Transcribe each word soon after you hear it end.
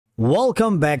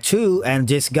Welcome back to and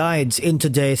this guides. In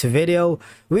today's video,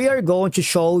 we are going to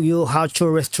show you how to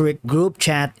restrict group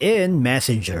chat in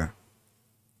Messenger.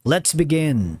 Let's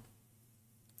begin.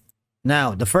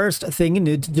 Now, the first thing you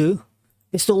need to do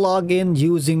is to log in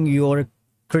using your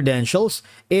credentials.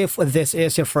 If this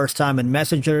is your first time in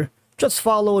Messenger, just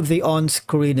follow the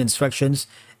on-screen instructions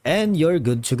and you're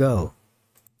good to go.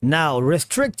 Now,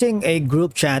 restricting a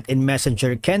group chat in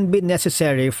Messenger can be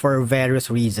necessary for various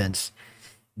reasons.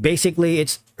 Basically,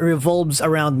 it revolves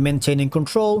around maintaining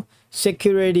control,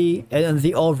 security, and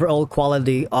the overall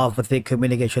quality of the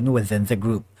communication within the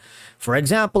group. For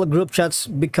example, group chats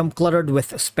become cluttered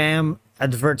with spam,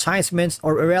 advertisements,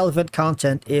 or irrelevant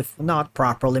content if not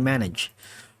properly managed.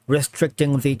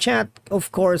 Restricting the chat,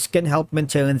 of course, can help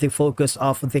maintain the focus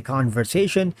of the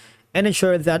conversation and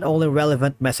ensure that only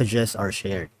relevant messages are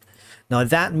shared. Now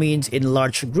that means in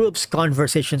large groups,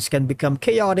 conversations can become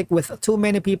chaotic with too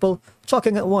many people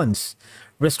talking at once.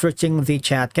 Restricting the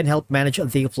chat can help manage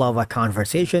the flow of a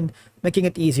conversation, making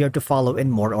it easier to follow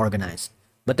and more organized.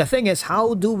 But the thing is,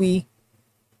 how do we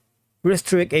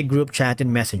restrict a group chat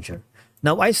in Messenger?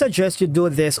 Now I suggest you do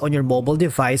this on your mobile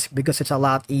device because it's a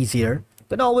lot easier.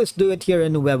 You can always do it here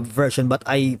in the web version, but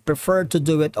I prefer to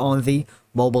do it on the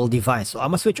mobile device. So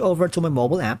I'm going to switch over to my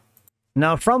mobile app.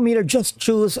 Now from here, just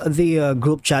choose the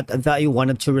group chat that you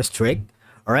wanted to restrict.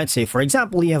 Alright, say for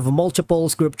example, you have multiple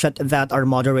group chat that are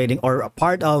moderating or a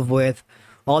part of with.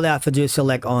 All you have to do is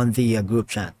select on the group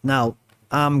chat. Now,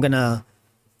 I'm gonna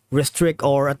restrict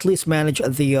or at least manage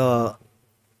the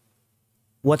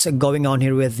what's going on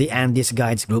here with the Andy's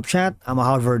Guides group chat. I'm gonna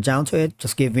hover down to it.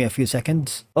 Just give me a few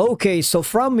seconds. Okay, so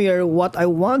from here, what I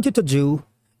want you to do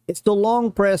is to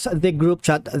long press the group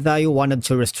chat that you wanted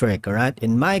to restrict. All right,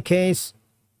 in my case,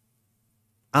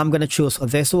 I'm gonna choose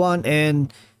this one,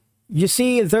 and you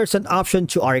see there's an option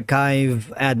to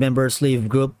archive, add members, leave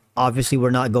group. Obviously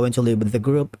we're not going to leave with the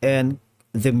group, and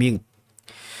the mute.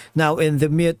 Now in the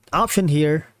mute option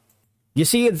here, you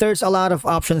see there's a lot of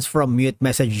options from mute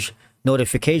message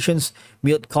notifications,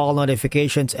 mute call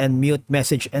notifications, and mute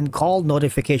message and call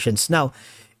notifications. Now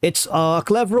it's a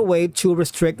clever way to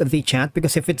restrict the chat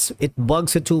because if it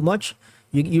bugs it too much,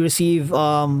 you receive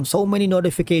so many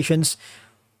notifications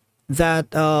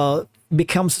that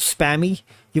becomes spammy.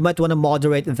 You might want to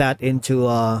moderate that into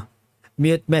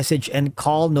mute message and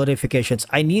call notifications.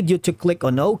 I need you to click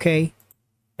on OK.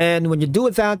 And when you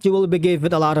do that, you will be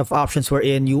given a lot of options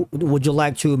wherein would you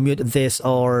like to mute this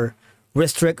or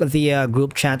restrict the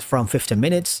group chat from 15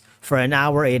 minutes, for an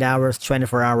hour, 8 hours,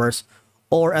 24 hours,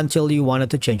 or until you wanted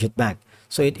to change it back.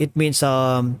 So it means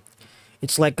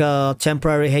it's like a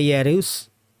temporary hiatus.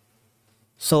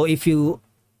 So if you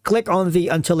click on the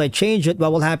until I change it,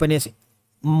 what will happen is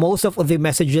most of the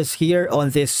messages here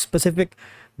on this specific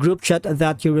group chat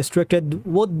that you restricted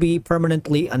would be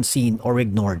permanently unseen or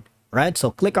ignored, right?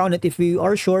 So click on it if you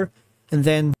are sure, and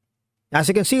then as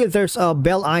you can see, there's a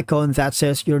bell icon that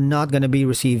says you're not going to be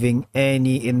receiving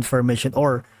any information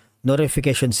or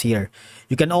notifications here.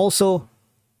 You can also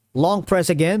long press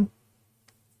again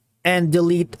and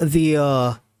delete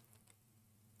the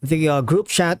group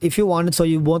chat if you wanted, so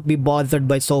you won't be bothered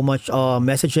by so much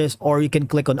messages, or you can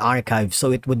click on archive,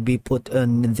 so it would be put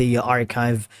in the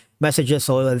archive messages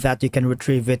so that you can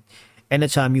retrieve it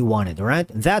anytime you want it. All right,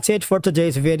 that's it for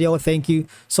today's video. Thank you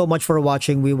so much for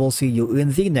watching. We will see you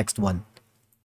in the next one.